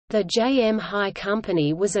The J.M. High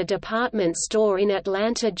Company was a department store in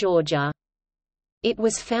Atlanta, Georgia. It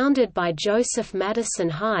was founded by Joseph Madison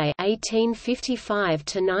High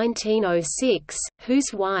 (1855–1906),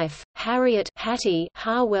 whose wife, Harriet Hattie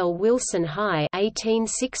Harwell Wilson High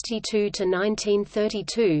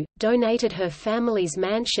 (1862–1932), donated her family's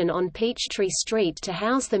mansion on Peachtree Street to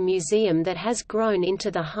house the museum that has grown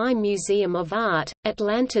into the High Museum of Art,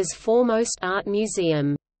 Atlanta's foremost art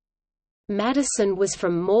museum. Madison was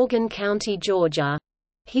from Morgan County, Georgia.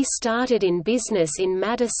 He started in business in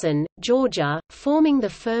Madison, Georgia, forming the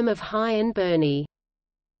firm of High & Burney.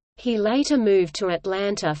 He later moved to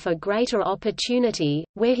Atlanta for greater opportunity,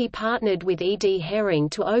 where he partnered with E. D. Herring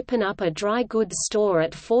to open up a dry goods store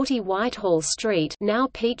at 40 Whitehall Street, now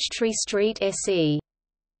Peachtree Street SE.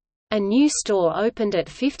 A new store opened at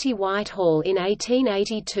 50 Whitehall in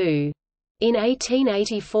 1882. In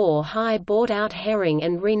 1884 High bought out Herring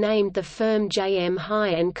and renamed the firm J.M.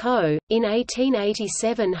 High & Co. In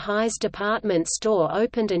 1887 High's department store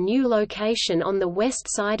opened a new location on the west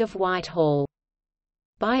side of Whitehall.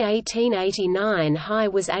 By 1889 High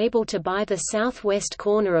was able to buy the southwest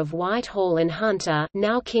corner of Whitehall and Hunter,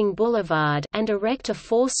 now King Boulevard, and erect a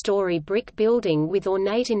 4-story brick building with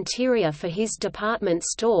ornate interior for his department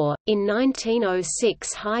store. In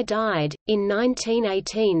 1906 High died. In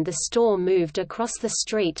 1918 the store moved across the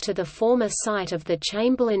street to the former site of the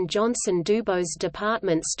Chamberlain Johnson Dubose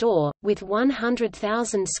department store, with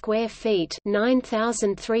 100,000 square feet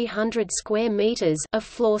 (9,300 square meters) of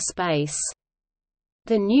floor space.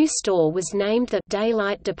 The new store was named the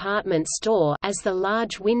Daylight Department Store as the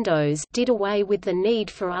large windows did away with the need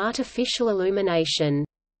for artificial illumination.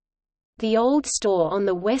 The old store on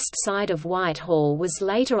the west side of Whitehall was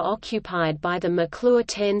later occupied by the McClure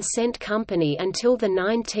 10-cent Company until the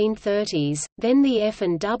 1930s, then the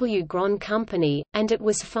F&W Gron Company, and it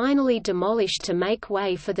was finally demolished to make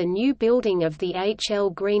way for the new building of the H.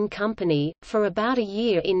 L. Green Company. For about a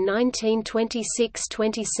year in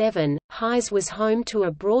 1926–27, High's was home to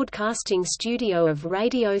a broadcasting studio of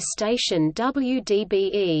radio station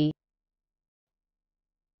WDBE.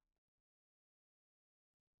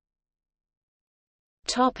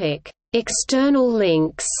 External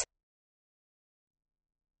links.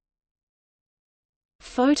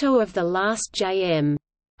 Photo of the last J.M.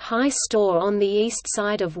 High store on the east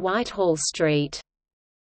side of Whitehall Street.